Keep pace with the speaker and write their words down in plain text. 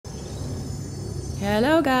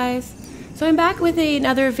Hello guys. So I'm back with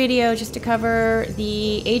another video just to cover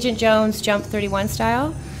the Agent Jones Jump 31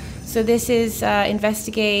 style. So this is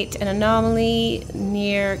investigate an anomaly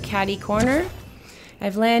near Catty Corner.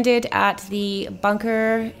 I've landed at the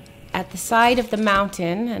bunker at the side of the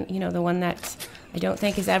mountain, and you know, the one that I don't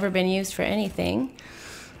think has ever been used for anything.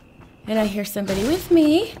 And I hear somebody with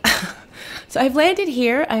me. So I've landed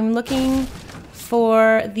here. I'm looking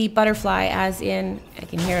for the butterfly, as in, I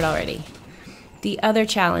can hear it already. The other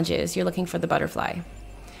challenges, you're looking for the butterfly.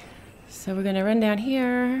 So we're gonna run down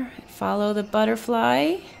here, follow the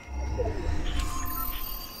butterfly.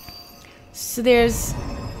 So there's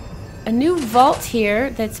a new vault here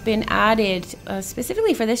that's been added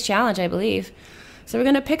specifically for this challenge, I believe. So we're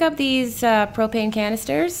gonna pick up these propane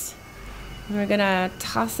canisters. And we're gonna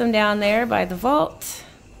toss them down there by the vault.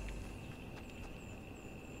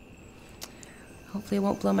 Hopefully I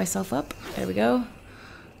won't blow myself up. There we go.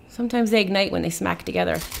 Sometimes they ignite when they smack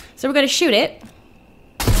together. So we're gonna shoot it.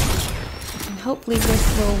 And hopefully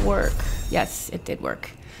this will work. Yes, it did work.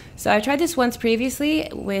 So I tried this once previously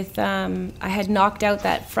with, I had knocked out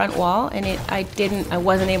that front wall and I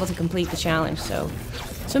wasn't able to complete the challenge. So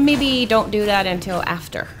maybe don't do that until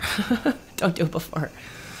after. Don't do it before.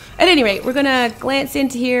 At any rate, we're gonna glance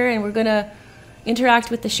into here and we're gonna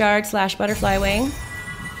interact with the shard / butterfly wing.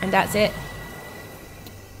 And that's it.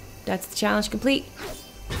 That's the challenge complete.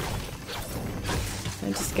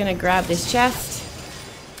 I'm just gonna grab this chest,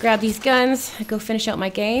 grab these guns, go finish out my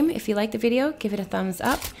game. If you liked the video, give it a thumbs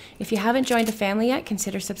up. If you haven't joined the family yet,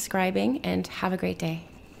 consider subscribing and have a great day.